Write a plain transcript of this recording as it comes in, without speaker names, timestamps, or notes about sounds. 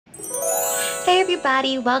Hey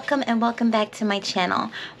everybody, welcome and welcome back to my channel.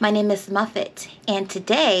 My name is Muffet, and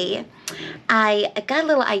today I got a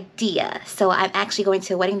little idea. So I'm actually going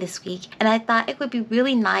to a wedding this week, and I thought it would be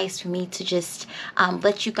really nice for me to just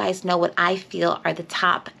let you guys know what I feel are the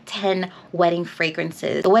top 10 wedding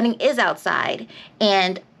fragrances. The wedding is outside,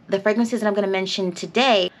 and the fragrances that I'm going to mention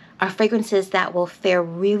today are fragrances that will fare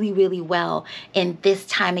really, really well in this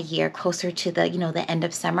time of year, closer to the, the end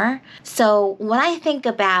of summer. So when I think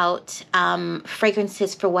about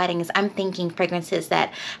fragrances for weddings, I'm thinking fragrances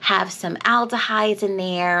that have some aldehydes in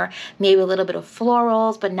there, maybe a little bit of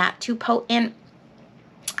florals, but not too potent.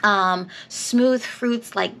 Smooth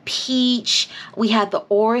fruits like peach. We have the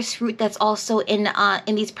orris fruit that's also in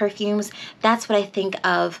these perfumes. That's what I think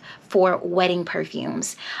of for wedding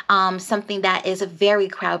perfumes. Something that is very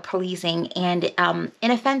crowd pleasing and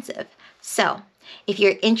inoffensive. So if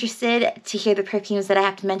you're interested to hear the perfumes that I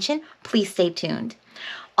have to mention, please stay tuned.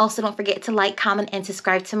 Also, don't forget to like, comment, and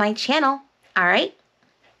subscribe to my channel. All right.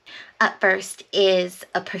 Up first is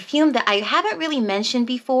a perfume that I haven't really mentioned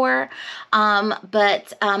before,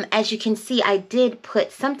 but as you can see, I did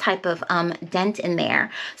put some type of dent in there.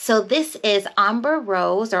 So this is Ombre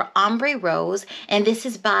Rose, and this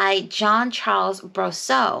is by Jean-Charles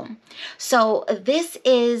Brosseau. So this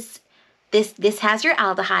has your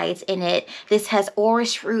aldehydes in it. This has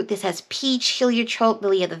orris fruit. This has peach, heliotrope,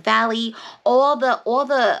 lily of the valley. All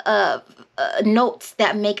the notes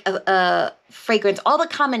that make a fragrance, all the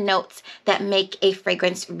common notes that make a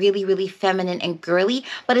fragrance really, really feminine and girly.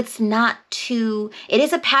 But it's not too. It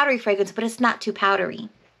is a powdery fragrance, but it's not too powdery.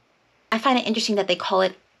 I find it interesting that they call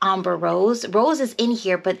it Ombre Rose. Rose is in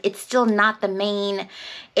here, but it's still not the main.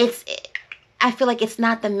 I feel like it's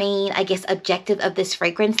not the main, I guess, objective of this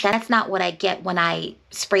fragrance. That's not what I get when I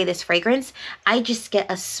spray this fragrance. I just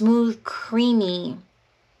get a smooth, creamy,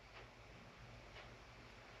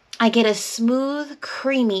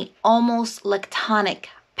 almost lactonic,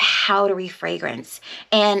 powdery fragrance.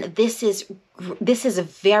 And this is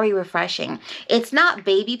very refreshing. It's not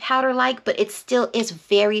baby powder like, but it still is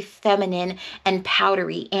very feminine and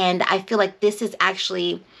powdery. And I feel like this is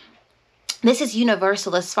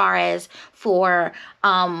universal as far as for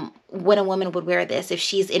when a woman would wear this. If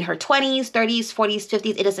she's in her 20s, 30s, 40s,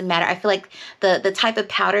 50s, it doesn't matter. I feel like the type of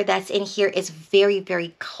powder that's in here is very,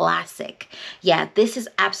 very classic. Yeah, this is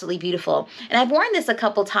absolutely beautiful. And I've worn this a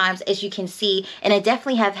couple times, as you can see, and I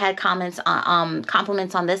definitely have had compliments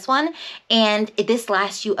on this one. And this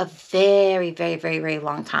lasts you a very, very, very, very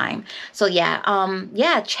long time. So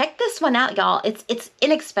yeah, check this one out, y'all. It's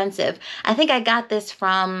inexpensive. I think I got this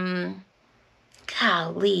from,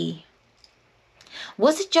 golly,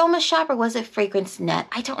 was it Joma Shop or was it Fragrance Net?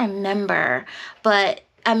 I don't remember, but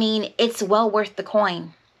I mean, it's well worth the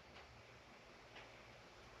coin.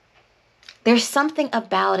 There's something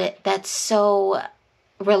about it that's so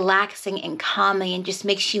relaxing and calming and just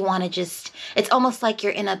makes you want to it's almost like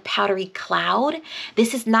you're in a powdery cloud.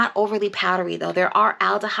 This is not overly powdery though. There are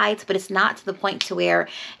aldehydes, but it's not to the point to where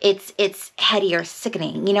it's heady or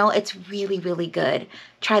sickening. It's really, really good.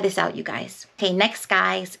 Try this out, you guys. Okay, next,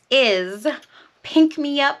 guys, is Pink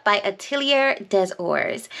Me Up by Atelier Des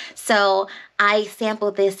Ors. So I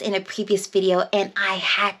sampled this in a previous video and I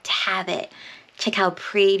had to have it. Check how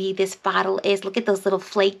pretty this bottle is. Look at those little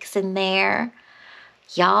flakes in there.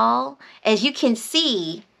 Y'all, as you can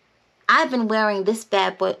see, I've been wearing this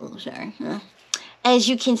bad boy. Oh, sorry. As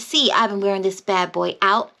you can see, I've been wearing this bad boy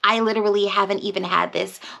out. I literally haven't even had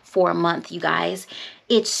this for a month, you guys.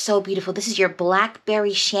 It's so beautiful. This is your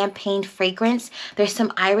blackberry champagne fragrance. There's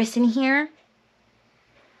some iris in here.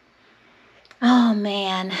 Oh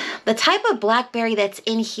man, the type of blackberry that's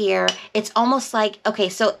in here, it's almost like, okay,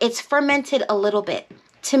 so it's fermented a little bit.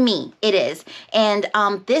 To me, it is. And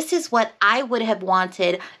this is what I would have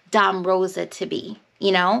wanted Dame Rosa to be,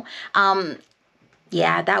 Yeah,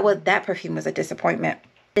 that perfume was a disappointment.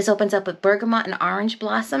 This opens up with bergamot and orange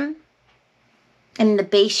blossom. And in the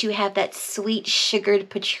base, you have that sweet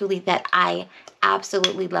sugared patchouli that I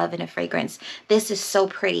absolutely love in a fragrance. This is so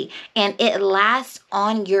pretty. And it lasts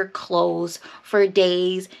on your clothes for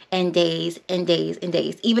days and days and days and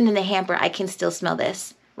days. Even in the hamper, I can still smell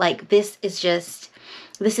this. Like, this is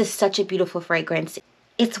such a beautiful fragrance.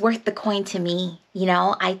 It's worth the coin to me.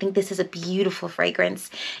 I think this is a beautiful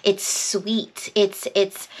fragrance. It's sweet. It's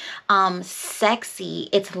sexy.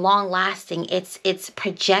 It's long lasting. It's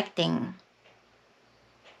projecting.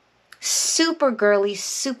 Super girly,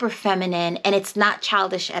 super feminine, and it's not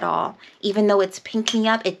childish at all. Even though it's pinking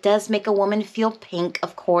up, it does make a woman feel pink,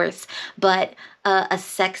 of course, but a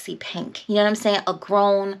sexy pink. You know what I'm saying? A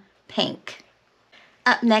grown pink.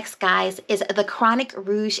 Up next, guys, is the Chronic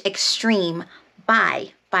Rouge Extreme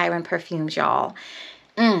by Byron perfumes, y'all.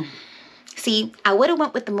 See, I would have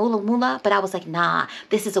went with the Mula Mula, but I was like, nah,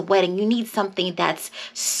 this is a wedding. You need something that's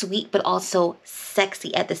sweet, but also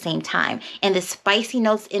sexy at the same time. And the spicy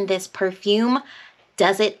notes in this perfume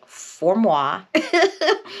does it for moi.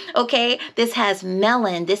 Okay, this has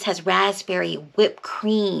melon, this has raspberry, whipped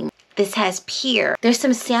cream, this has pear. There's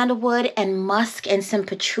some sandalwood and musk and some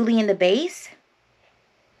patchouli in the base.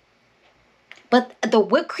 But the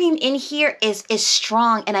whipped cream in here is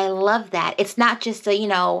strong, and I love that. It's not just a, you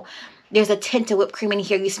know, there's a tint of whipped cream in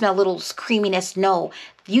here. You smell a little creaminess. No,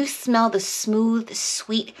 you smell the smooth,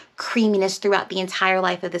 sweet creaminess throughout the entire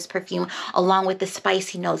life of this perfume, along with the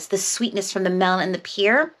spicy notes, the sweetness from the melon and the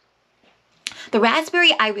pear. The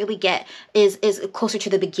raspberry I really get is closer to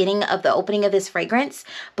the beginning of the opening of this fragrance.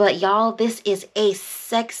 But y'all, this is a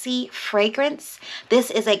sexy fragrance.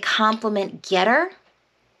 This is a compliment getter.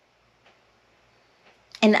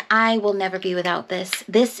 And I will never be without this.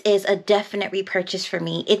 This is a definite repurchase for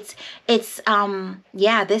me.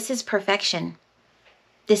 Yeah, this is perfection.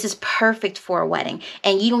 This is perfect for a wedding.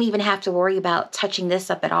 And you don't even have to worry about touching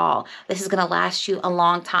this up at all. This is gonna last you a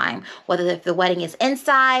long time. Whether if the wedding is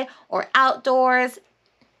inside or outdoors,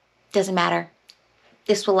 doesn't matter.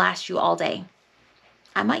 This will last you all day.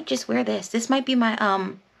 I might just wear this. This might be my,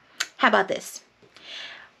 how about this?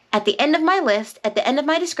 At the end of my list, at the end of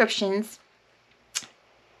my descriptions,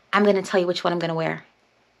 I'm going to tell you which one I'm going to wear.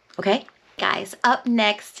 Okay? Guys, up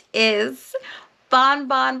next is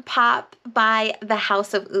Bonbon Pop by the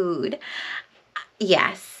House of Oud.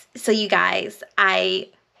 Yes. So you guys, I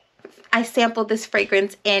sampled this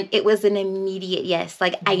fragrance and it was an immediate yes.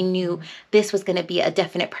 Like I knew this was going to be a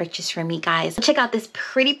definite purchase for me, guys. Check out this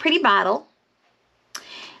pretty, pretty bottle.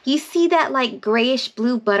 You see that like grayish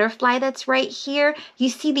blue butterfly that's right here? You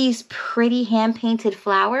see these pretty hand-painted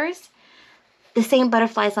flowers? The same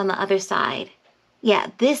butterflies on the other side. Yeah,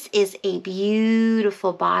 this is a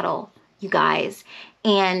beautiful bottle, you guys.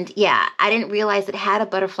 And yeah, I didn't realize it had a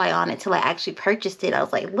butterfly on it till I actually purchased it. I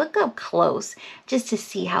was like, look up close just to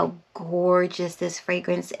see how gorgeous this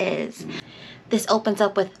fragrance is. This opens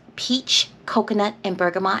up with peach, coconut, and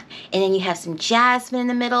bergamot. And then you have some jasmine in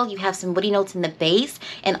the middle. You have some woody notes in the base.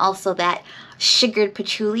 And also that sugared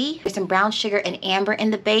patchouli. There's some brown sugar and amber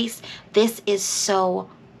in the base. This is so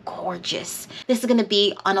gorgeous. This is going to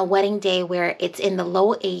be on a wedding day where it's in the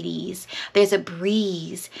low 80s. There's a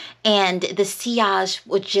breeze and the sillage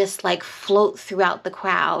will just like float throughout the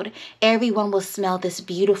crowd. Everyone will smell this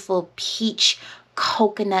beautiful peach,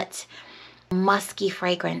 coconut, musky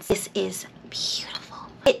fragrance. This is beautiful.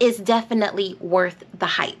 It is definitely worth the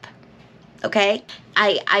hype. Okay,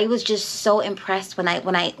 I was just so impressed when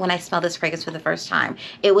I smelled this fragrance for the first time.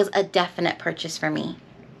 It was a definite purchase for me.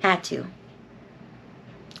 Had to.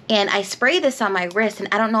 And I spray this on my wrist, and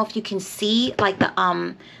I don't know if you can see like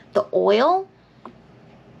the oil.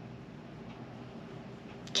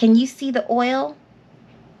 Can you see the oil?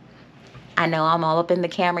 I know I'm all up in the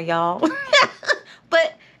camera, y'all.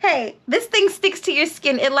 But hey, this thing sticks to your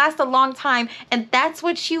skin. It lasts a long time, and that's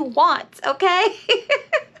what you want, okay?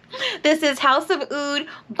 This is House of Oud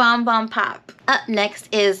Bonbon Pop. Up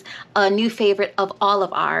next is a new favorite of all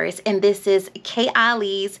of ours, and this is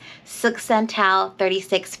Kayali's Silk Santal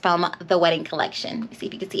 36 from the Wedding Collection. Let's see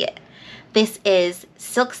if you can see it. This is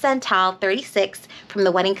Silk Santal 36 from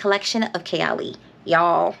the Wedding Collection of Kayali.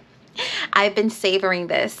 Y'all, I've been savoring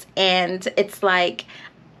this, and it's like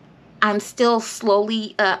I'm still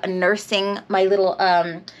slowly nursing my little,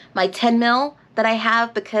 my 10 mil that I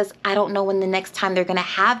have, because I don't know when the next time they're gonna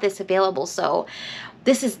have this available. So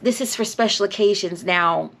this is for special occasions.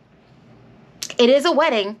 Now it is a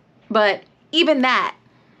wedding, but even that,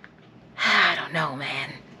 I don't know,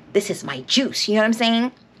 man. This is my juice, you know what I'm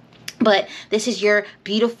saying? But this is your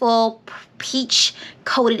beautiful peach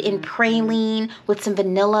coated in praline with some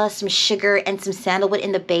vanilla, some sugar, and some sandalwood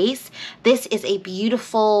in the base. This is a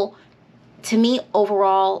beautiful, to me,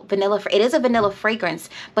 overall vanilla. It is a vanilla fragrance,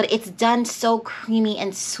 but it's done so creamy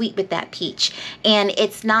and sweet with that peach. And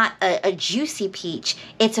it's not a juicy peach.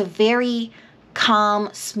 It's a very calm,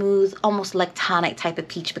 smooth, almost lactonic type of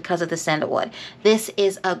peach because of the sandalwood. This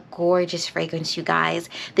is a gorgeous fragrance, you guys.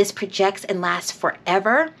 This projects and lasts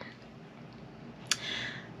forever.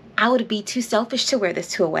 I would be too selfish to wear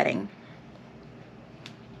this to a wedding.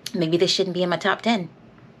 Maybe this shouldn't be in my top 10.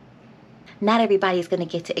 Not everybody is going to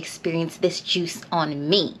get to experience this juice on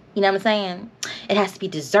me. You know what I'm saying? It has to be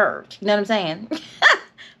deserved. You know what I'm saying?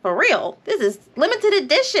 For real. This is limited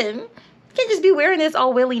edition. You can't just be wearing this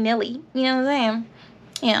all willy-nilly. You know what I'm saying?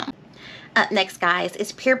 Yeah. Up next, guys,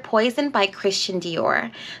 is Pure Poison by Christian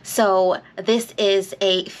Dior. So this is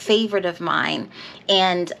a favorite of mine,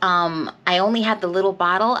 and I only had the little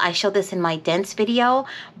bottle. I showed this in my Dense video,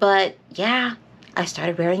 but yeah, I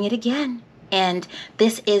started wearing it again. And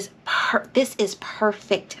this is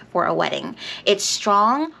perfect for a wedding. It's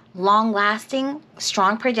strong, long-lasting,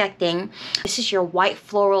 strong projecting. This is your white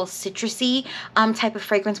floral citrusy type of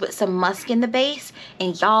fragrance with some musk in the base,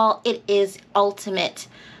 and y'all, it is ultimate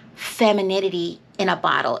femininity in a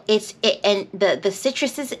bottle. And the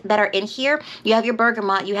citruses that are in here, you have your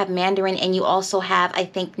bergamot, you have mandarin, and you also have, I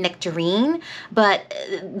think, nectarine. But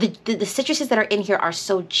the citruses that are in here are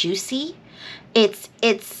so juicy. It's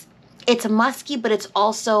musky, but it's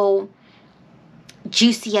also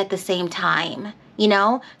juicy at the same time. You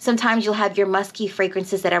know, sometimes you'll have your musky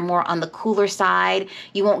fragrances that are more on the cooler side.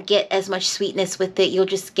 You won't get as much sweetness with it. You'll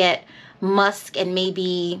just get musk and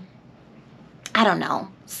maybe, I don't know,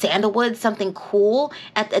 sandalwood, something cool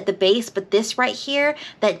at the base. But this right here,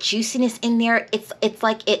 that juiciness in there, it's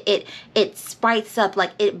like it sprites up,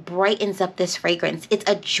 like it brightens up this fragrance. It's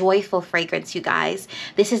a joyful fragrance, you guys.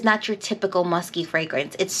 This is not your typical musky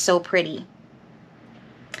fragrance. It's so pretty.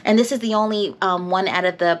 And this is the only one out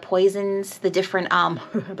of the poisons, the different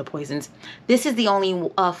the poisons. This is the only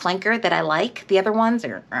flanker that I like. The other ones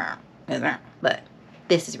are but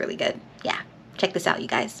this is really good. Yeah, check this out, you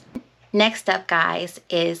guys. Next up, guys,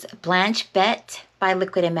 is Blanche Bete by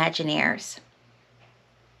Liquid Imaginaires.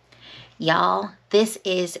 Y'all, this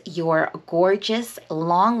is your gorgeous,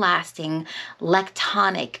 long-lasting,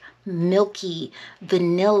 lactonic, milky,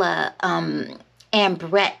 vanilla,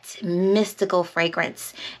 ambrette, mystical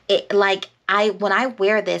fragrance. When I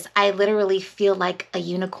wear this, I literally feel like a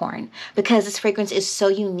unicorn because this fragrance is so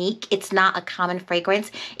unique. It's not a common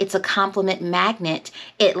fragrance. It's a compliment magnet.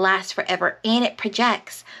 It lasts forever and it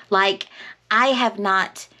projects. Like, I have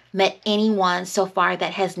not met anyone so far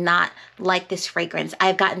that has not liked this fragrance.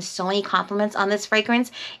 I've gotten so many compliments on this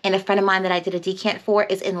fragrance, and a friend of mine that I did a decant for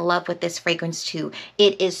is in love with this fragrance too.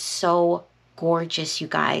 It is so gorgeous, you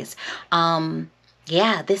guys.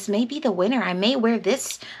 Yeah, this may be the winner. I may wear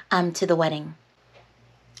this to the wedding.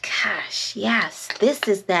 Gosh, yes. This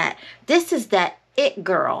is that it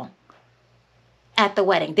girl at the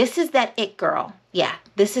wedding. This is that it girl. Yeah,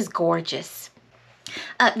 this is gorgeous.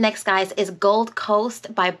 Up next, guys, is Gold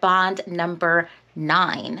Coast by Bond number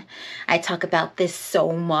 9. I talk about this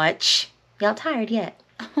so much. Y'all tired yet?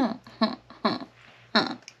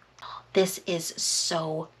 This is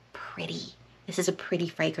so pretty. This is a pretty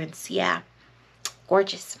fragrance. Yeah.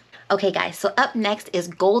 Gorgeous. Okay, guys, so up next is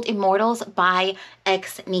Gold Immortals by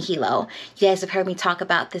Ex Nihilo. You guys have heard me talk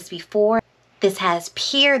about this before. This has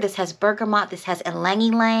pear, this has bergamot, this has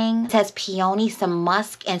ylang-ylang, this has peony, some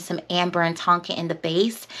musk, and some amber and tonka in the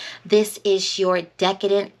base. This is your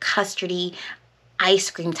decadent, custardy,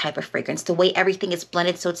 ice cream type of fragrance. The way everything is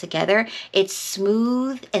blended so together, it's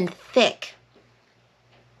smooth and thick.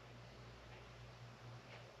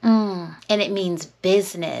 And it means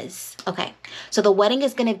business. Okay, so the wedding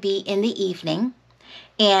is going to be in the evening,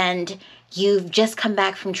 and you've just come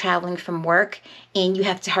back from traveling from work, and you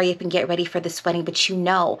have to hurry up and get ready for this wedding, but you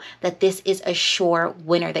know that this is a sure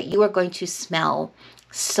winner, that you are going to smell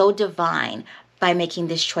so divine by making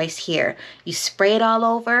this choice here. You spray it all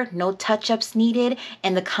over, no touch-ups needed,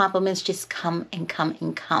 and the compliments just come and come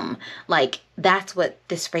and come. Like, that's what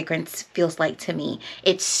this fragrance feels like to me.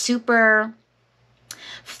 It's super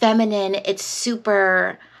feminine. It's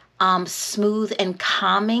super smooth and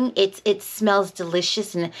calming. It smells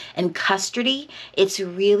delicious and custardy. It's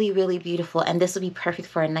really, really beautiful, and this will be perfect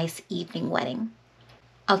for a nice evening wedding.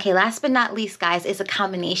 Okay, last but not least, guys, is a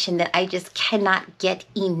combination that I just cannot get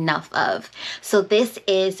enough of. So this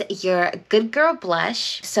is your Good Girl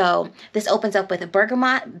Blush. So this opens up with a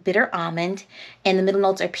bergamot, bitter almond, and the middle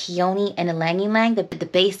notes are peony and ylang-ylang. The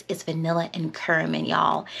base is vanilla and curcumin,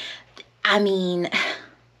 y'all. I mean,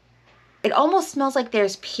 it almost smells like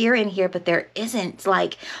there's pear in here, but there isn't.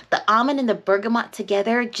 Like, the almond and the bergamot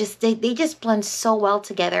together, they just blend so well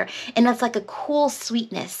together, and it's like a cool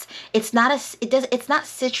sweetness. It's not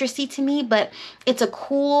citrusy to me, but it's a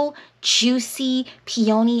cool, juicy,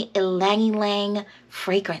 peony, ylang-ylang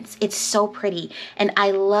fragrance. It's so pretty, and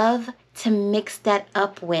I love to mix that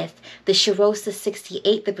up with the Cheirosa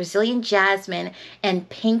 68, the Brazilian jasmine, and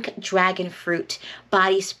pink dragon fruit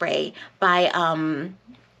body spray by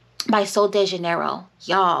Sol de Janeiro.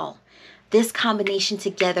 Y'all, this combination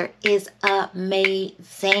together is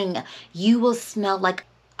amazing. You will smell like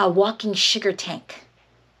a walking sugar tank.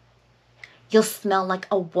 You'll smell like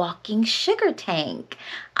a walking sugar tank.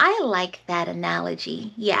 I like that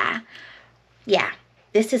analogy. Yeah.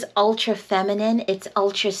 This is ultra feminine. It's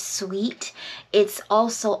ultra sweet. It's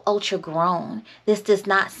also ultra grown. This does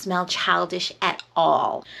not smell childish at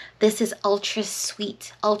all. This is ultra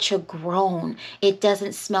sweet, ultra grown. It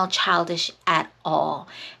doesn't smell childish at all.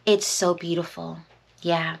 It's so beautiful.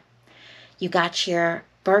 Yeah. You got your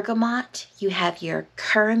bergamot, you have your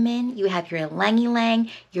curcumin, you have your ylang ylang,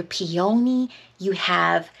 your peony, you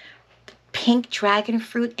have pink dragon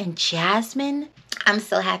fruit and jasmine. I'm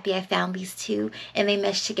so happy I found these two and they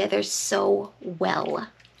mesh together so well.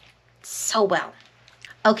 So well.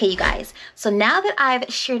 Okay, you guys. So now that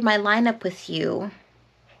I've shared my lineup with you,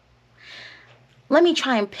 let me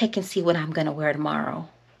try and pick and see what I'm going to wear tomorrow.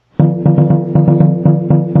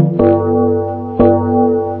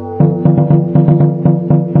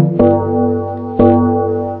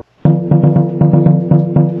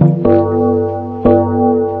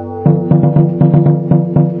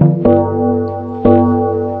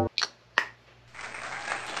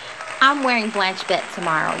 I'm wearing Blanche Bete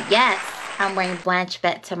tomorrow. Yes, I'm wearing Blanche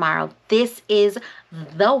Bete tomorrow. This is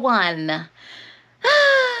the one.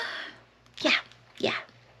 Yeah.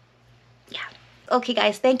 Okay,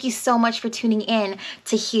 guys, thank you so much for tuning in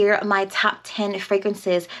to hear my top 10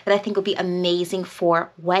 fragrances that I think will be amazing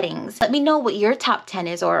for weddings. Let me know what your top 10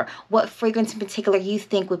 is, or what fragrance in particular you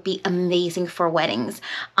think would be amazing for weddings.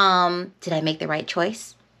 Did I make the right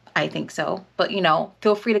choice? I think so, but you know,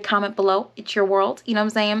 feel free to comment below. It's your world, you know what I'm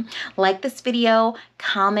saying? Like this video,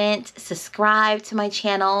 comment, subscribe to my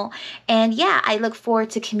channel, and yeah, I look forward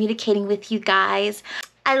to communicating with you guys.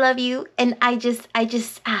 I love you, and I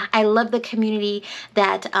love the community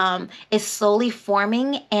that is slowly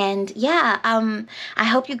forming, and yeah, I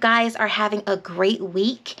hope you guys are having a great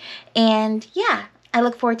week, and yeah, I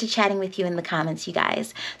look forward to chatting with you in the comments, you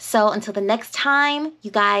guys. So until the next time,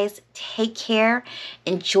 you guys, take care,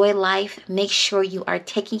 enjoy life, make sure you are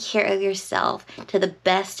taking care of yourself to the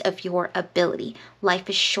best of your ability. Life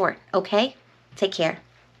is short, okay? Take care.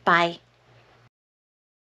 Bye.